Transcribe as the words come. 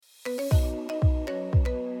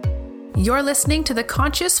You're listening to the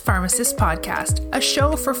Conscious Pharmacist Podcast, a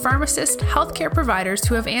show for pharmacists, healthcare providers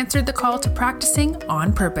who have answered the call to practicing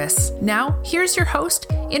on purpose. Now, here's your host,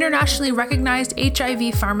 internationally recognized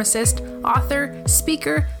HIV pharmacist, author,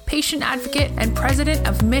 speaker, patient advocate, and president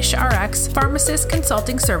of MishRx Pharmacist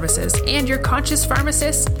Consulting Services, and your conscious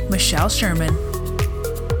pharmacist, Michelle Sherman.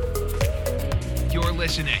 You're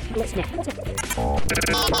listening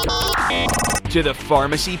to the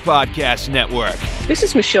Pharmacy Podcast Network. This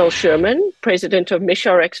is Michelle Sherman, president of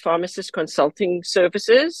MishRx Pharmacist Consulting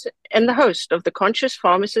Services and the host of the Conscious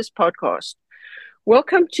Pharmacist Podcast.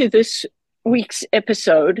 Welcome to this week's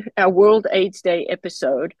episode, our World AIDS Day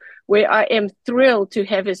episode, where I am thrilled to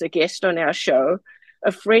have as a guest on our show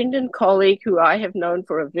a friend and colleague who I have known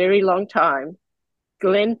for a very long time,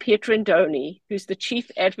 Glenn Pietrandoni, who's the Chief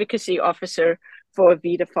Advocacy Officer for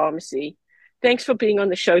Avita Pharmacy. Thanks for being on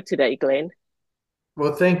the show today, Glenn.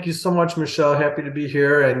 Well, thank you so much, Michelle. Happy to be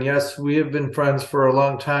here. And yes, we have been friends for a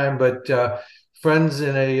long time, but friends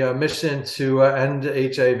in a mission to end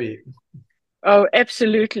HIV. Oh,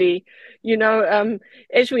 absolutely. You know,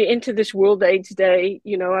 as we enter this World AIDS Day,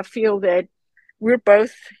 you know, I feel that we're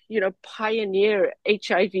both, you know, pioneer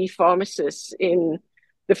HIV pharmacists in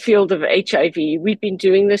the field of HIV. We've been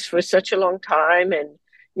doing this for such a long time, and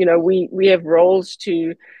you know, we have roles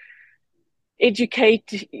to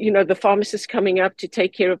educate, you know, the pharmacists coming up to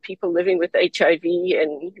take care of people living with HIV.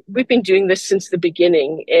 And we've been doing this since the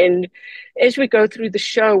beginning. And as we go through the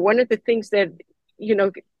show, one of the things that, you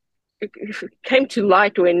know, came to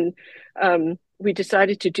light when we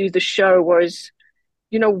decided to do the show was,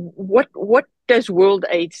 you know, what does World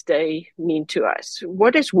AIDS Day mean to us?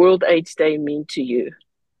 What does World AIDS Day mean to you?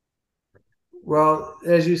 Well,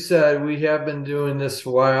 as you said, we have been doing this for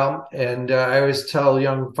a while, and I always tell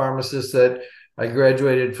young pharmacists that I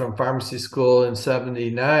graduated from pharmacy school in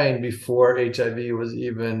 '79 before HIV was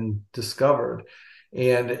even discovered.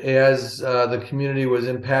 And as the community was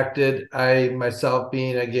impacted, I myself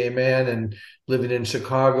being a gay man and living in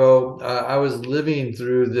Chicago, I was living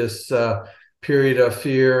through this period of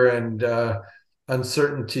fear and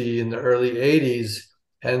uncertainty in the early '80s.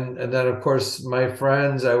 And then, of course, my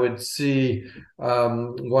friends, I would see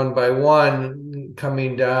one by one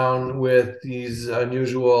coming down with these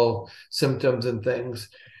unusual symptoms and things.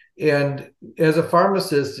 And as a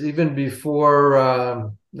pharmacist, even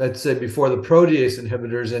before, let's say before the protease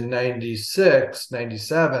inhibitors in 96,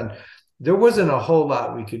 97, there wasn't a whole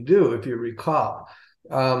lot we could do, if you recall.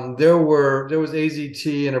 There was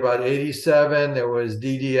AZT in about 87. There was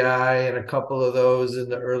DDI and a couple of those in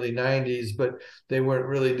the early 90s, but they weren't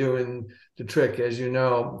really doing the trick, as you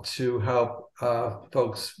know, to help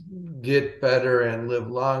folks get better and live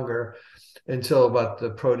longer until about the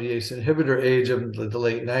protease inhibitor age of the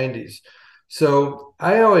late 90s. So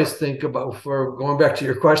I always think about, for going back to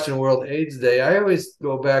your question, World AIDS Day, I always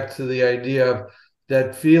go back to the idea of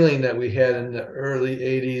that feeling that we had in the early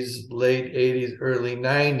 80s, late 80s, early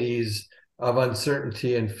 90s of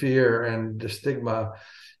uncertainty and fear and the stigma.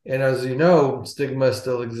 And as you know, stigma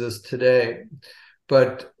still exists today.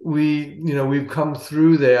 But we've come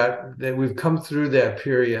through that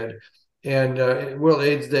period. And World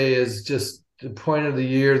AIDS Day is just the point of the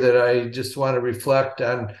year that I just want to reflect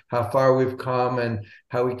on how far we've come and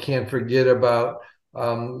how we can't forget about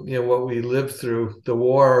what we lived through, the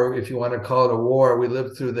war, if you want to call it a war. We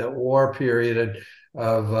lived through that war period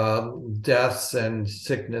of deaths and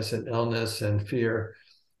sickness and illness and fear.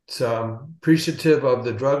 So I'm appreciative of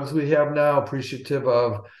the drugs we have now, appreciative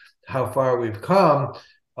of how far we've come,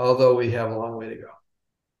 although we have a long way to go.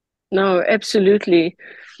 No, absolutely.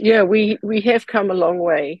 Yeah, we have come a long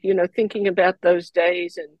way, you know, thinking about those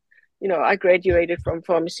days. And, you know, I graduated from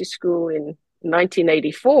pharmacy school in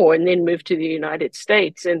 1984 and then moved to the United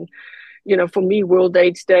States. And, you know, for me, World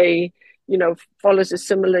AIDS Day, you know, follows a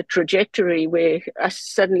similar trajectory where I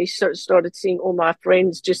suddenly started seeing all my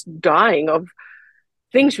friends just dying of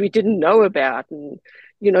things we didn't know about. And,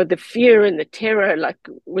 you know, the fear and the terror, like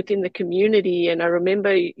within the community. And I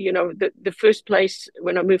remember, you know, the first place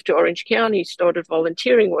when I moved to Orange County, started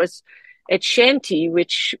volunteering was at Shanty,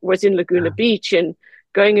 which was in Laguna Beach, and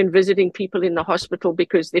going and visiting people in the hospital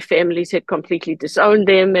because their families had completely disowned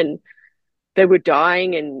them and they were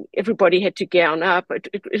dying and everybody had to gown up.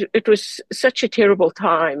 It was such a terrible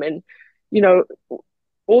time. And, you know,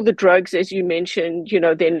 all the drugs, as you mentioned, you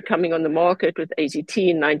know, then coming on the market with AZT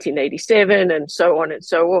in 1987 and so on and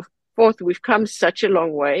so forth. We've come such a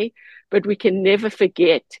long way, but we can never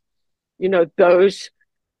forget, you know, those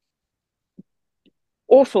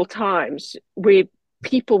awful times where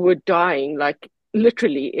people were dying, like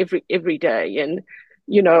literally every day. And,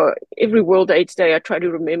 you know, every World AIDS Day, I try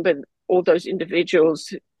to remember all those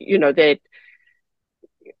individuals, that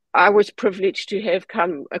I was privileged to have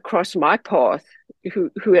come across my path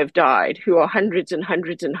who have died, who are hundreds and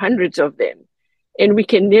hundreds and hundreds of them. And we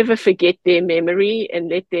can never forget their memory and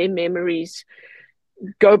let their memories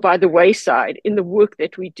go by the wayside in the work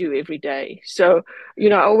that we do every day. So,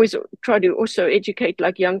 I always try to also educate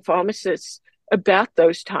like young pharmacists about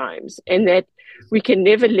those times, and that we can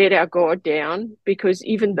never let our guard down, because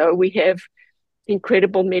even though we have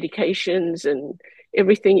incredible medications and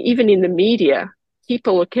everything, even in the media,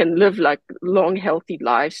 people can live like long, healthy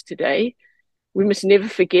lives today. We must never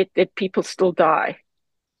forget that people still die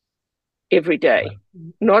every day,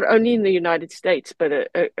 not only in the United States, but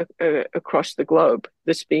across the globe,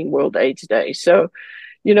 this being World AIDS Day. So,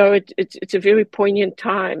 it's a very poignant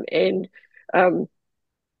time. And,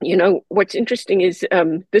 what's interesting is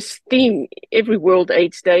this theme, every World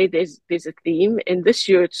AIDS Day, there's a theme, and this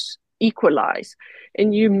year it's equalize.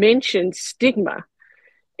 And you mentioned stigma,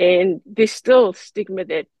 and there's still stigma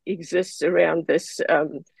that exists around this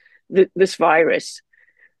this virus.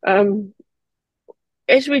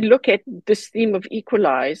 As we look at this theme of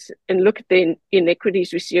equalize and look at the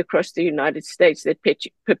inequities we see across the United States that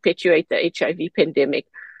perpetuate the HIV pandemic,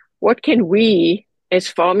 what can we as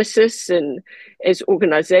pharmacists and as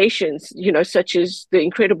organizations, such as the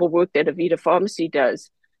incredible work that Avita Pharmacy does,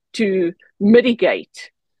 to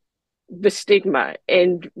mitigate the stigma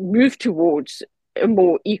and move towards a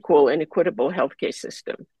more equal and equitable healthcare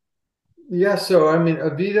system? Yeah, so I mean,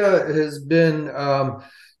 Avita has been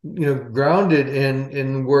grounded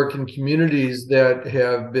in work in communities that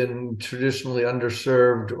have been traditionally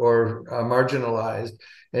underserved or marginalized.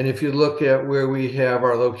 And if you look at where we have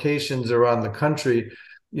our locations around the country,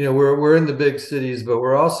 we're in the big cities, but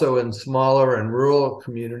we're also in smaller and rural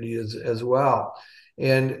communities as well.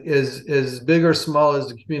 And as big or small as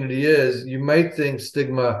the community is, you might think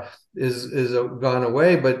stigma is gone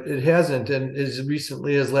away, but it hasn't. And as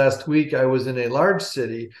recently as last week, I was in a large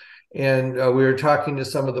city, and we were talking to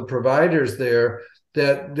some of the providers there,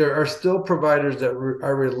 that there are still providers that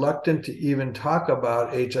are reluctant to even talk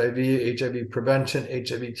about HIV prevention,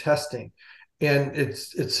 HIV testing. And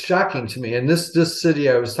it's shocking to me. And this city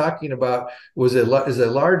I was talking about is a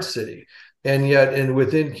large city. And yet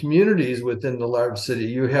within communities within the large city,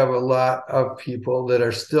 you have a lot of people that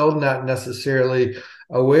are still not necessarily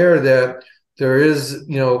aware that there is,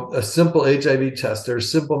 a simple HIV test. There are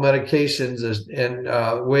simple medications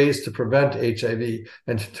and ways to prevent HIV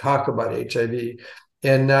and to talk about HIV,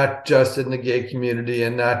 and not just in the gay community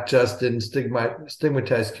and not just in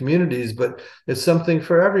stigmatized communities, but it's something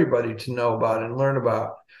for everybody to know about and learn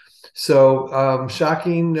about. So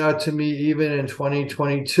shocking to me, even in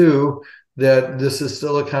 2022, that this is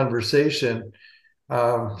still a conversation.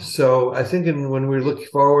 So I think when we look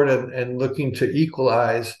forward and looking to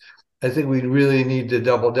equalize, I think we really need to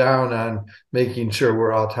double down on making sure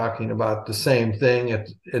we're all talking about the same thing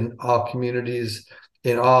in all communities,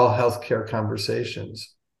 in all healthcare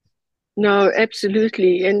conversations. No,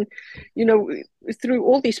 absolutely. And, through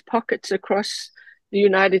all these pockets across the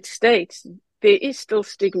United States, there is still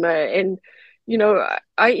stigma. And,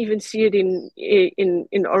 I even see it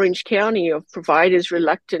in Orange County, of providers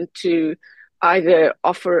reluctant to either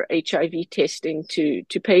offer HIV testing to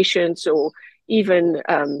patients, or even,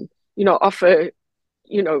 offer,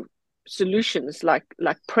 solutions like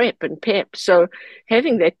PrEP and PEP. So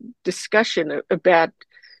having that discussion about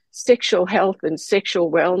sexual health and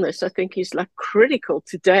sexual wellness, I think, is like critical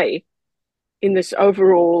today in this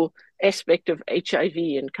overall aspect of HIV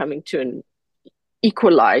and coming to an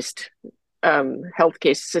equalized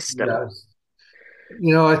healthcare system. Yes.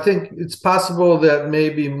 I think it's possible that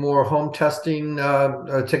maybe more home testing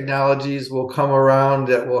technologies will come around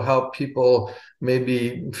that will help people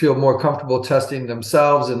maybe feel more comfortable testing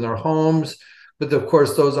themselves in their homes. But of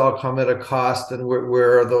course, those all come at a cost. And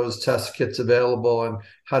where are those test kits available, and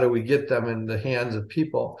how do we get them in the hands of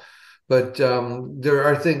people? But there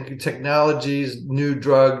are, I think, technologies, new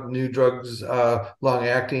drugs,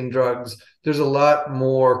 long-acting drugs. There's a lot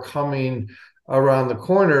more coming around the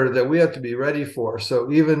corner that we have to be ready for. So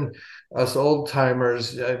even us old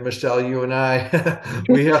timers, Michelle, you and I,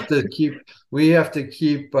 we have to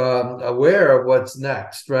keep aware of what's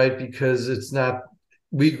next, right? Because it's not,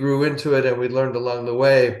 we grew into it and we learned along the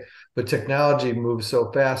way, but technology moves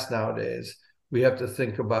so fast nowadays. We have to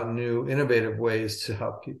think about new, innovative ways to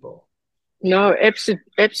help people. No,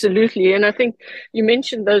 absolutely. And I think you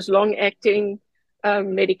mentioned those long-acting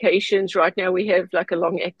medications. Right now we have like a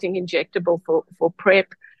long-acting injectable for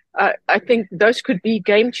PrEP. I think those could be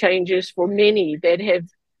game changers for many that have,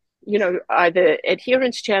 either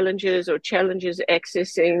adherence challenges or challenges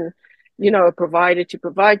accessing, a provider to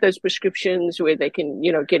provide those prescriptions where they can,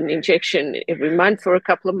 get an injection every month for a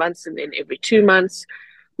couple of months and then every 2 months.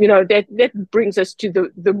 That brings us to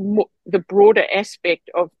the broader aspect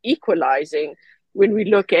of equalizing when we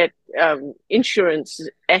look at insurance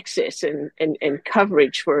access and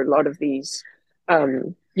coverage for a lot of these,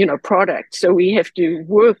 products. So we have to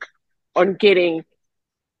work on getting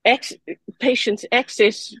patients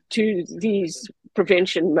access to these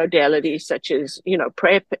prevention modalities such as,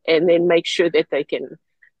 PrEP, and then make sure that they can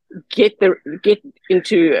get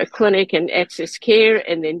into a clinic and access care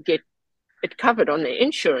and then get it covered on their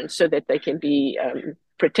insurance so that they can be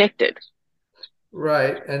protected.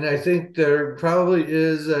 Right. And I think there probably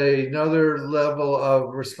is another level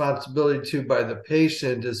of responsibility too by the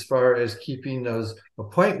patient as far as keeping those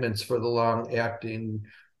appointments for the long-acting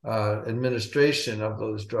administration of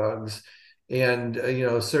those drugs. And,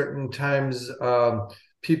 certain times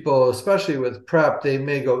people, especially with PrEP, they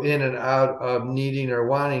may go in and out of needing or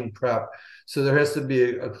wanting PrEP. So there has to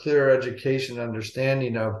be a clear education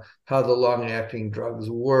understanding of how the long-acting drugs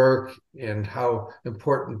work and how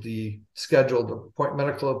important the scheduled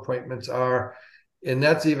medical appointments are. And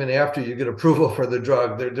that's even after you get approval for the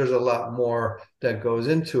drug. There's a lot more that goes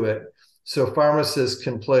into it. So pharmacists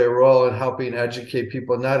can play a role in helping educate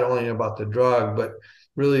people not only about the drug, but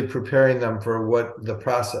really preparing them for what the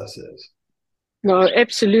process is. No,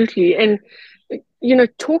 absolutely. And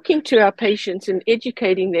talking to our patients and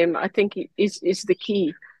educating them, I think is the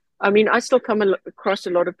key. I mean, I still come across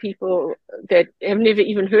a lot of people that have never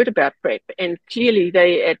even heard about PrEP, and clearly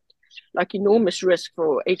they at enormous risk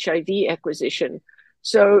for HIV acquisition.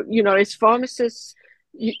 So, as pharmacists,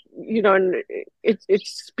 and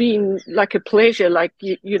it's been like a pleasure,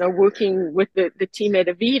 working with the team at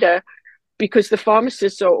Avita, because the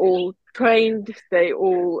pharmacists are all trained, they're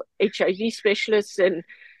all HIV specialists, and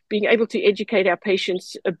being able to educate our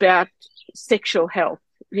patients about sexual health,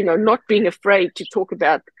 not being afraid to talk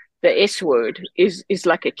about the S word is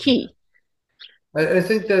like a key. I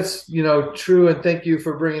think that's, true. And thank you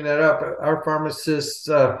for bringing that up. Our pharmacists,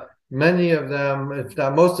 many of them, if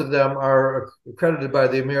not most of them, are accredited by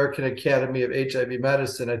the American Academy of HIV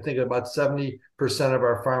Medicine. I think about 70% of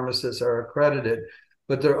our pharmacists are accredited,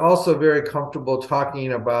 but they're also very comfortable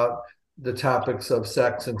talking about the topics of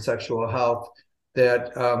sex and sexual health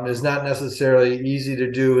that is not necessarily easy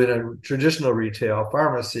to do in a traditional retail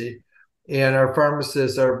pharmacy. And our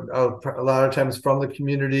pharmacists are a lot of times from the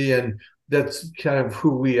community, and that's kind of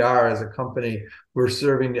who we are as a company. We're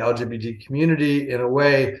serving the LGBT community in a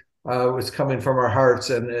way. It's coming from our hearts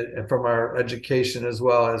and from our education as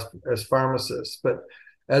well as pharmacists. But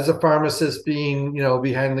as a pharmacist, being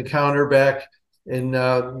behind the counter back in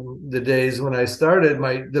the days when I started,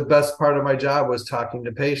 the best part of my job was talking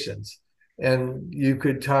to patients. And you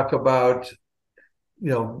could talk about,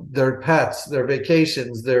 their pets, their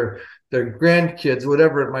vacations, their grandkids,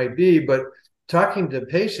 whatever it might be. But talking to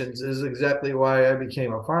patients is exactly why I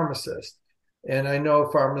became a pharmacist. And I know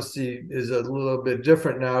pharmacy is a little bit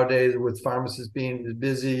different nowadays, with pharmacists being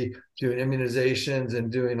busy doing immunizations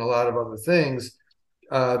and doing a lot of other things.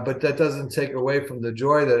 But that doesn't take away from the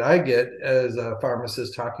joy that I get as a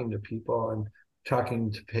pharmacist talking to people and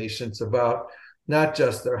talking to patients about not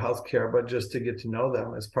just their healthcare, but just to get to know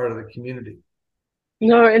them as part of the community.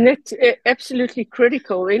 No, and that's absolutely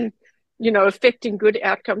critical in, affecting good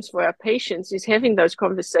outcomes for our patients, is having those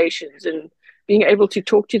conversations and being able to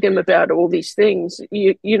talk to them about all these things.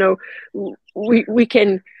 We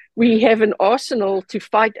have an arsenal to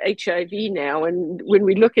fight HIV now. And when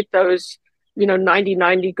we look at those,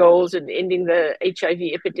 90-90 goals and ending the HIV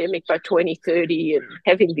epidemic by 2030 and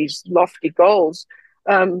having these lofty goals,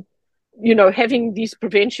 having these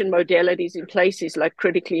prevention modalities in place is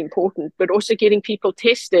critically important, but also getting people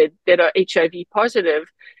tested that are HIV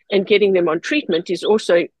positive and getting them on treatment is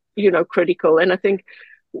also, critical. And I think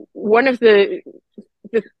one of the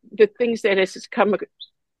things that has come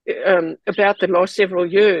about the last several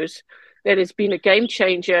years that has been a game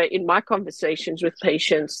changer in my conversations with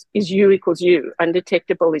patients is U equals U.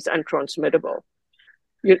 Undetectable is untransmittable.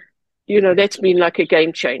 That's been like a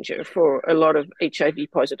game changer for a lot of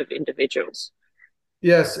HIV positive individuals.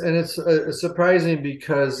 Yes, and it's surprising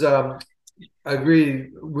because I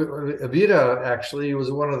agree. Avita actually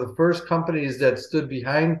was one of the first companies that stood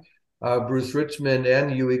behind Bruce Richmond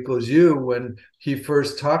and U equals U when he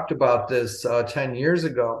first talked about this 10 years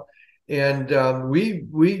ago. And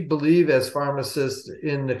we believe as pharmacists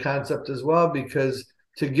in the concept as well, because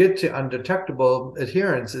to get to undetectable,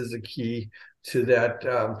 adherence is the key to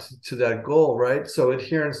that goal, right? So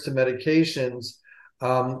adherence to medications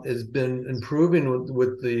has been improving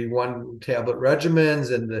with the one tablet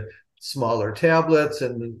regimens and the smaller tablets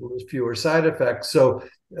and fewer side effects. So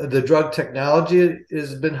the drug technology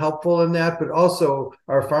has been helpful in that, but also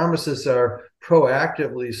our pharmacists are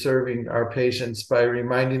proactively serving our patients by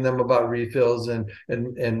reminding them about refills and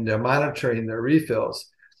monitoring their refills.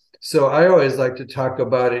 So I always like to talk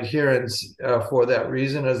about adherence for that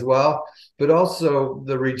reason as well, but also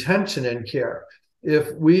the retention in care.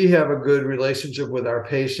 If we have a good relationship with our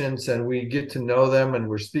patients and we get to know them and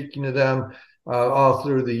we're speaking to them all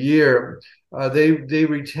through the year, they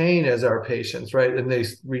retain as our patients, right? And they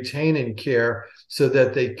retain in care so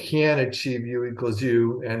that they can achieve U equals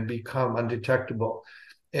U and become undetectable.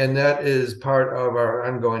 And that is part of our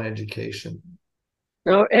ongoing education.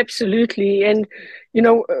 No, absolutely. And, you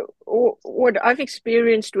know, what I've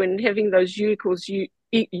experienced when having those U equals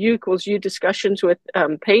U discussions with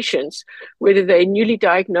patients, whether they're newly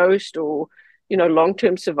diagnosed or, you know,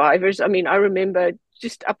 long-term survivors. I mean, I remember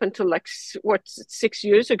just up until 6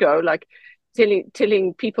 years ago, like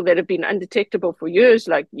telling people that have been undetectable for years,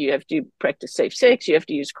 like you have to practice safe sex, you have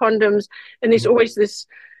to use condoms. And there's always this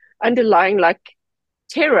underlying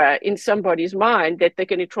terror in somebody's mind that they're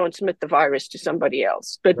going to transmit the virus to somebody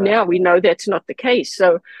else. But now we know that's not the case.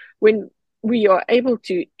 So when we are able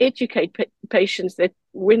to educate patients that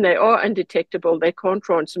when they are undetectable, they can't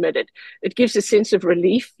transmit it, it gives a sense of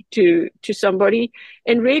relief to somebody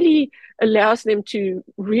and really allows them to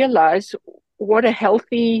realize what a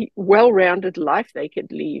healthy, well-rounded life they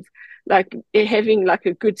could lead, like having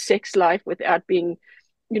a good sex life without being,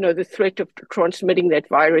 you know, the threat of transmitting that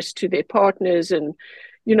virus to their partners. And,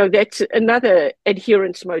 you know, that's another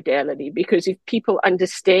adherence modality, because if people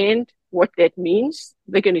understand what that means,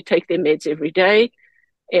 they're going to take their meds every day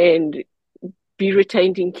and be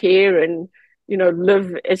retained in care and, you know,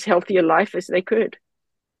 live as healthy a life as they could.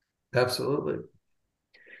 Absolutely.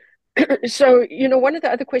 So, you know, one of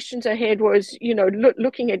the other questions I had was, you know,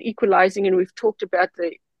 looking at equalizing, and we've talked about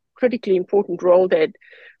the critically important role that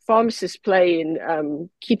pharmacists play in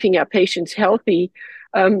keeping our patients healthy.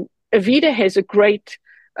 Avita has a great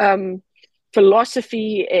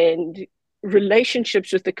philosophy and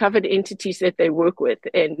relationships with the covered entities that they work with,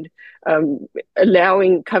 and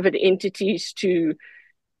allowing covered entities to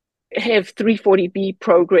have 340B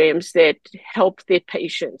programs that help their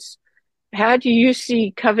patients. How do you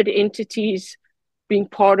see covered entities being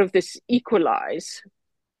part of this equalize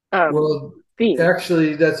theme?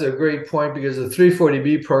 Actually, that's a great point, because the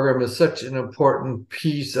 340B program is such an important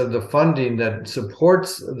piece of the funding that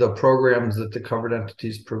supports the programs that the covered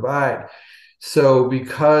entities provide. So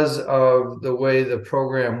because of the way the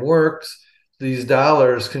program works, these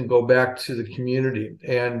dollars can go back to the community,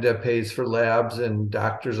 and it pays for labs and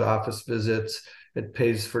doctor's office visits. It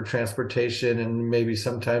pays for transportation and maybe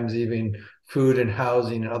sometimes even food and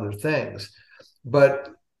housing and other things. But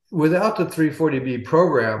without the 340B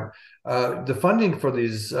program, the funding for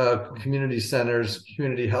these community centers,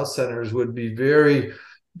 community health centers, would be very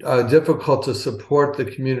difficult to support the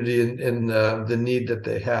community in the need that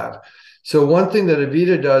they have. So one thing that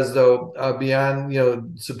Avita does, though,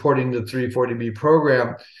 beyond supporting the 340B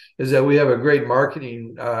program, is that we have a great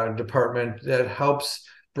marketing department that helps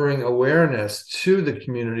bring awareness to the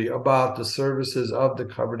community about the services of the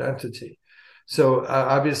covered entity. So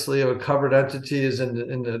obviously, if a covered entity is in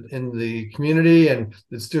the community and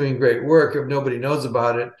it's doing great work, if nobody knows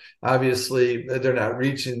about it, obviously they're not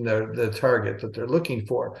reaching the target that they're looking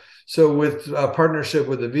for. So with a partnership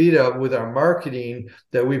with Avita, with our marketing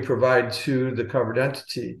that we provide to the covered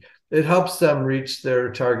entity, it helps them reach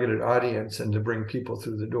their targeted audience and to bring people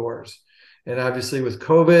through the doors. And obviously with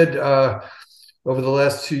COVID, over the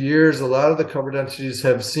last 2 years, a lot of the covered entities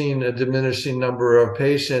have seen a diminishing number of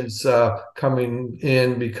patients coming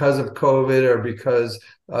in because of COVID, or because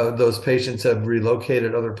those patients have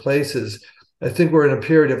relocated other places. I think we're in a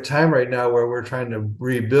period of time right now where we're trying to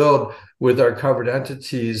rebuild with our covered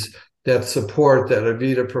entities that support that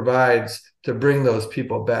Avita provides to bring those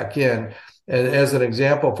people back in. And as an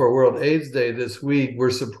example, for World AIDS Day this week, we're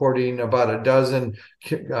supporting about a dozen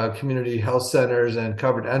community health centers and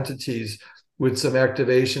covered entities with some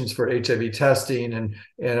activations for HIV testing and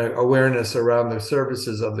awareness around the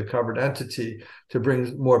services of the covered entity to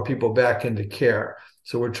bring more people back into care.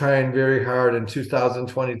 So we're trying very hard in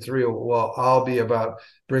 2023. Will all be about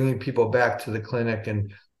bringing people back to the clinic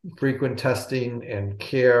and frequent testing and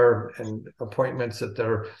care and appointments that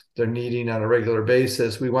they're needing on a regular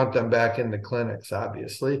basis. We want them back in the clinics,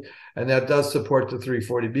 obviously. And that does support the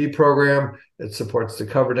 340B program. It supports the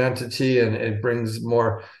covered entity, and it brings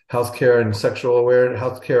more healthcare and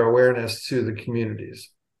healthcare awareness to the communities.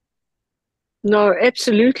 No,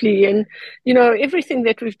 absolutely. And, you know, everything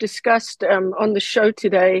that we've discussed on the show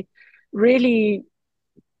today really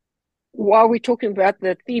while we're talking about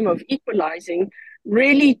the theme of equalizing,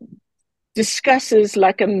 really discusses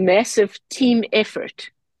like a massive team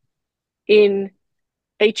effort in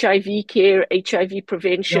HIV care, HIV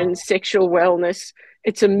prevention, sexual wellness.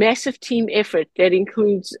 It's a massive team effort that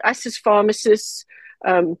includes us as pharmacists,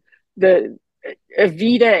 the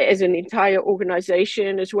Avida as an entire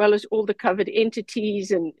organization, as well as all the covered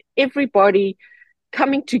entities and everybody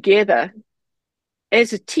coming together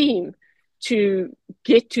as a team to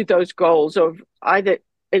get to those goals of either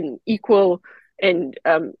an equal and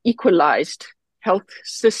equalized health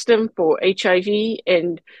system for HIV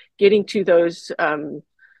and getting to those,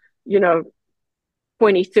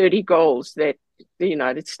 2030 goals that the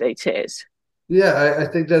United States has. Yeah, I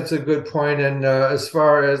think that's a good point. And as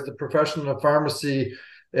far as the profession of pharmacy,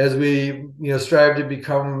 as we strive to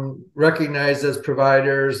become recognized as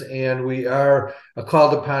providers, and we are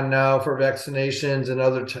called upon now for vaccinations and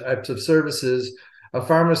other types of services, a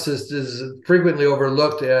pharmacist is frequently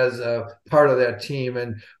overlooked as a part of that team.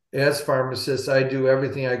 And as pharmacists, I do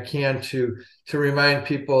everything I can to remind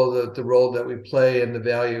people that the role that we play and the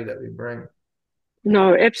value that we bring.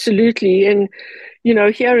 No, absolutely. And,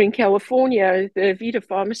 here in California, the Avida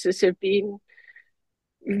pharmacists have been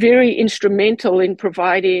very instrumental in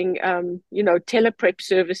providing, teleprep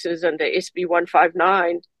services under SB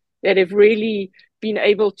 159 that have really been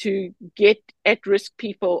able to get at-risk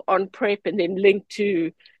people on PrEP and then link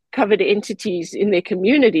to covered entities in their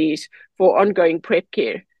communities for ongoing PrEP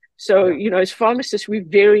care. So, as pharmacists, we're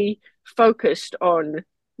very focused on,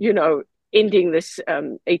 ending this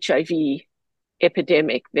HIV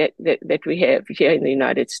epidemic that we have here in the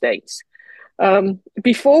United States.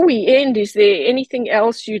 Before we end, is there anything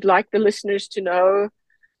else you'd like the listeners to know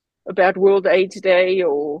about World AIDS Day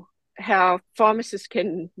or how pharmacists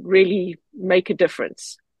can really make a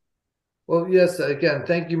difference? Well, yes, again,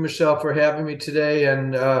 thank you, Michelle, for having me today.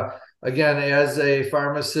 And again, as a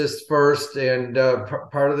pharmacist first and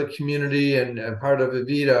part of the community and part of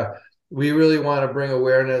Avida, we really want to bring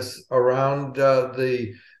awareness around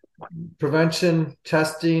the prevention,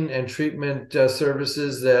 testing, and treatment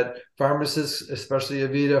services that pharmacists, especially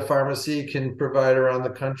Avida Pharmacy, can provide around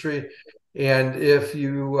the country. And if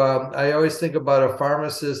you, I always think about a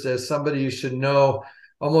pharmacist as somebody you should know,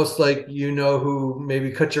 almost like who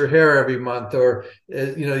maybe cut your hair every month, or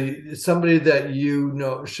somebody that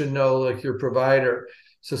should know, like your provider.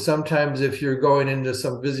 So sometimes if you're going into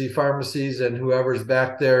some busy pharmacies and whoever's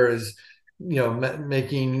back there is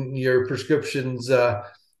making your prescriptions,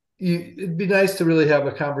 it'd be nice to really have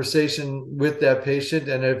a conversation with that patient.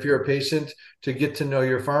 And if you're a patient, to get to know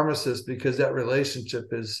your pharmacist, because that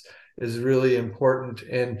relationship is really important.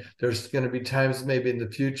 And there's going to be times maybe in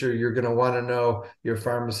the future you're going to want to know your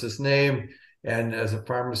pharmacist's name. And as a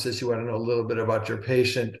pharmacist, you want to know a little bit about your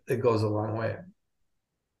patient. It goes a long way.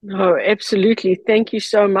 Oh, absolutely. Thank you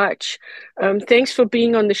so much. Thanks for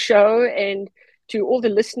being on the show. And to all the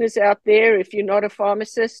listeners out there, if you're not a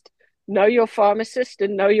pharmacist, know your pharmacist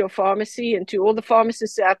and know your pharmacy. And to all the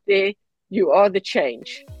pharmacists out there, you are the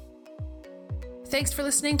change. Thanks for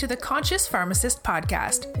listening to the Conscious Pharmacist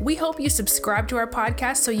podcast. We hope you subscribe to our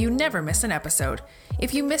podcast so you never miss an episode.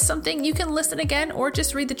 If you missed something, you can listen again or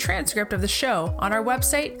just read the transcript of the show on our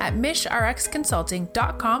website at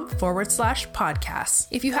mishrxconsulting.com/podcasts.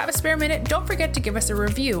 If you have a spare minute, don't forget to give us a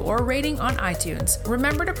review or rating on iTunes.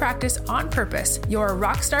 Remember to practice on purpose. You're a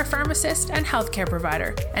rockstar pharmacist and healthcare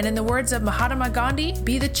provider. And in the words of Mahatma Gandhi,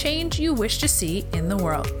 be the change you wish to see in the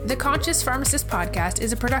world. The Conscious Pharmacist podcast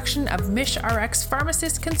is a production of MishRx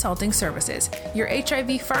Pharmacist Consulting Services, your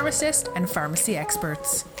HIV pharmacist and pharmacy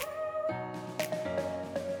experts.